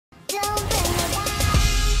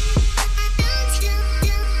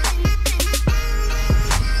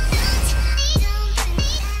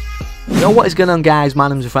Yo, what is going on, guys? My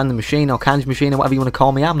name's Friendly Machine, or Carnage Machine, or whatever you want to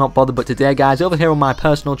call me. I'm not bothered, but today, guys, over here on my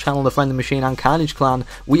personal channel, the Friendly Machine and Carnage Clan,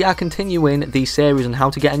 we are continuing the series on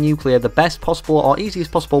how to get a nuclear the best possible or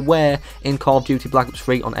easiest possible way in Call of Duty Black Ops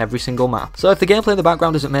 3 on every single map. So if the gameplay in the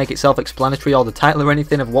background doesn't make it self-explanatory, or the title or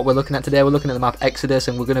anything of what we're looking at today, we're looking at the map Exodus,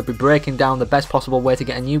 and we're going to be breaking down the best possible way to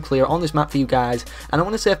get a nuclear on this map for you guys. And I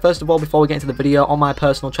want to say, first of all, before we get into the video, on my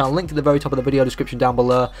personal channel, linked at the very top of the video description down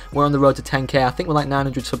below, we're on the road to 10k. I think we're like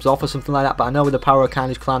 900 subs off or something like that, but I know with the power of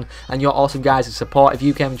Carnage Clan and your awesome guys' support, if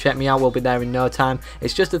you came and check me out, we'll be there in no time.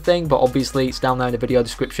 It's just a thing, but obviously it's down there in the video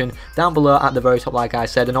description down below at the very top, like I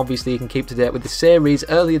said. And obviously you can keep to date with the series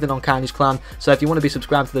earlier than on Carnage Clan, so if you want to be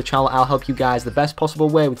subscribed to the channel, I'll help you guys the best possible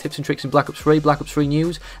way with tips and tricks in Black Ops 3, Black Ops 3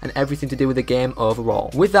 news, and everything to do with the game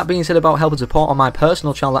overall. With that being said about help and support on my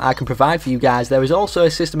personal channel that I can provide for you guys, there is also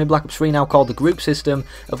a system in Black Ops 3 now called the group system,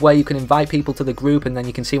 of where you can invite people to the group and then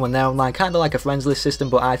you can see when they're online, kind of like a friends list system,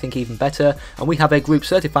 but I think even better. And we have a group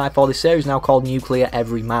certified for this series now called Nuclear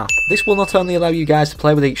Every Map. This will not only allow you guys to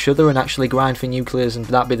play with each other and actually grind for nuclears, and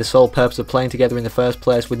that be the sole purpose of playing together in the first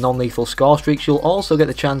place with non-lethal score streaks, you'll also get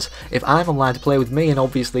the chance, if I'm online, to play with me, and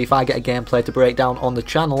obviously if I get a gameplay to break down on the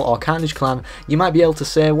channel or Carnage Clan, you might be able to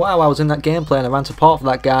say, wow, I was in that gameplay and I ran support for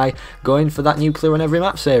that guy going for that Nuclear on Every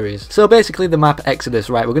Map series. So basically the map Exodus,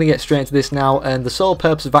 right, we're going to get straight into this now, and the sole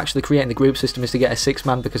purpose of actually creating the group system is to get a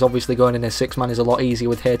 6-man, because obviously going in a 6-man is a lot easier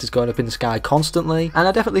with haters going up in the sky constantly, and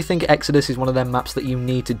I definitely think Exodus is one of them maps that you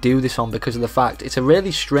need to do this on because of the fact it's a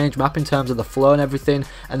really strange map in terms of the flow and everything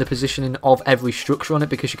and the positioning of every structure on it,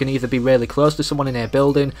 because you can either be really close to someone in a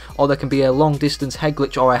building, or there can be a long distance head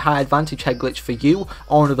glitch or a high advantage head glitch for you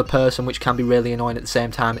or another person, which can be really annoying at the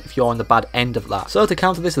same time if you're on the bad end of that. So to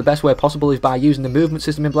counter this, the best way possible is by using the movement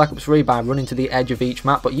system in Black Ops 3 by running to the edge of each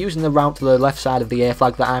map, but using the route to the left side of the A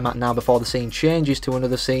flag that I'm at now before the scene changes to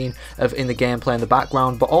another scene of in the gameplay in the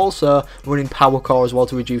background, but also running power core as well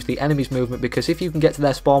to reduce the enemy's movement, because if you can get to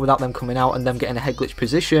their spawn without them coming out and them getting a head glitch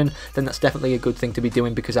position, then that's definitely a good thing to be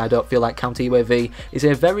doing, because I don't feel like counter UAV is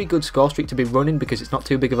a very good score streak to be running because it's not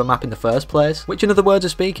too big of a map in the first place, which in other words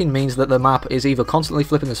of speaking means that the map is either constantly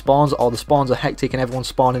flipping the spawns, or the spawns are hectic and everyone's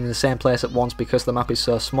spawning in the same place at once because the map is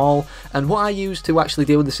so small. And what I use to actually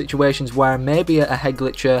deal with the situations where maybe a head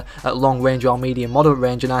glitcher at long range or medium moderate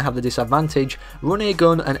range and I have the disadvantage, run a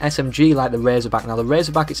gun and SMG like the Razorback. Now the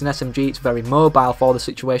Razorback, it's an SMG, it's very mobile for the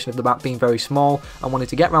situation of the map being very small and wanting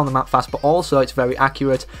to get around the map fast, but also it's very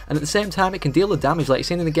accurate, and at the same time it can deal the damage like you're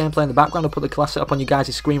seeing in the gameplay in the background. I'll put the class set up on you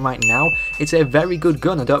guys' screen right now. It's a very good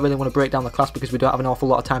gun. I don't really want to break down the class because we don't have an awful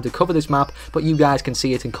lot of time to cover this map, but you guys can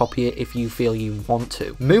see it and copy it if you feel you want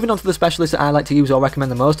to. Moving on to the specialist that I like to use or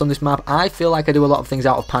recommend the most on this map, I feel like I do a lot of things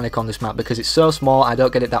out of panic on this map because it's so small. I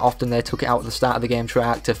don't get it that often. They took it out at the start of the game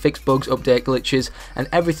track to fix bugs, update glitches and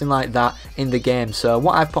everything like that in the game. So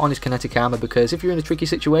what I've put on is kinetic armor, because if you're in a tricky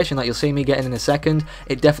situation like you'll see me getting in a second,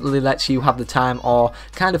 it definitely lets you have the time or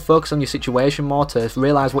kind of focus on your situation more to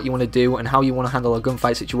realise what you want to do and how you want to handle a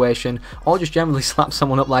gunfight situation, or just generally slap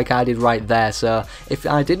someone up like I did right there. So if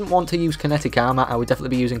I didn't want to use kinetic armor, I would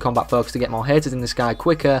definitely be using combat focus to get more haters in the sky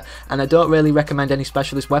quicker, and I don't really recommend any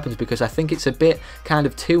specialist weapons because I think it's a bit kind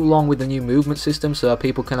of too long with the new movement system, so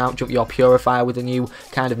people can outjump your purifier with the new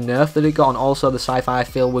kind of nerf that it got, and also the sci-fi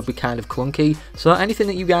feel would be kind of clunky. So anything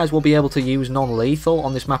that you guys will be able to use non-lethal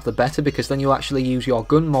on this map the better, because then you'll actually use your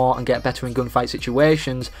gun more and get better in gunfight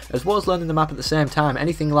situations, as well as learning the map at the same time.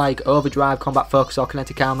 Anything like overdrive, combat focus or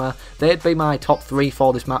kinetic armor, they'd be my top 3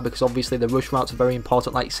 for this map, because obviously the rush routes are very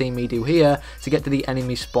important like you see me do here to get to the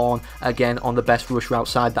enemy spawn, again on the best rush route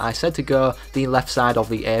side that I said to go, the left side of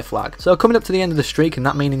the A flag. So coming up to the end of the streak, and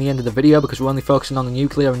that meaning the end of the video, because we're only focusing on the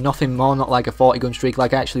nuclear and nothing more, not like a 40 gun streak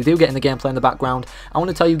like I actually do get in the gameplay in the background, I want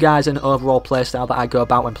to tell you guys an overall playstyle that I go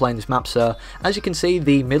about when playing this map. So as you can see,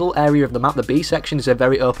 the middle area of the map, the B section, is a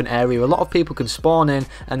very open area. A lot of people can spawn in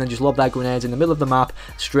and then just lob their grenades in the middle of the map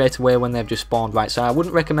straight away when they've just spawned, right? So I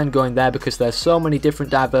wouldn't recommend going there because there's so many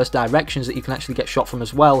different diverse directions that you can actually get shot from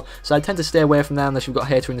as well, so I tend to stay away from there unless you've got a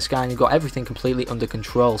hater in the sky and you've got everything completely under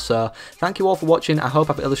control. So thank you all for watching. I hope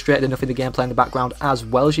I've illustrated enough in the gameplay in the background as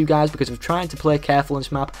well as you guys, because I'm trying to play careful in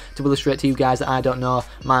this map to illustrate to you guys that I don't know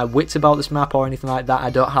my wits about this map or anything like that. I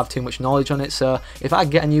don't have too much knowledge on it, so if I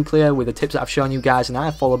can get a nuclear with the tips that I've shown you guys and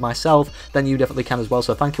I've followed myself, then you definitely can as well.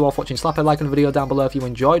 So thank you all for watching. Slap a like on the video down below if you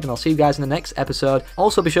enjoyed, and I'll see you guys in the next episode.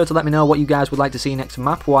 Also be sure to let me know what you guys would like to see next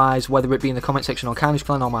map wise, whether it be in the comment section on Carnage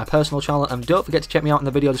Clan or my personal channel, and don't forget to check me out in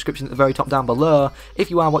the video description at the very top down below if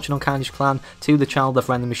you are watching on Carnage Clan to the channel The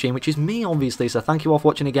Friendly Machine, which is me obviously. So thank you all for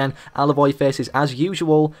watching again. I'll avoid faces as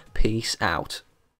usual. Peace out.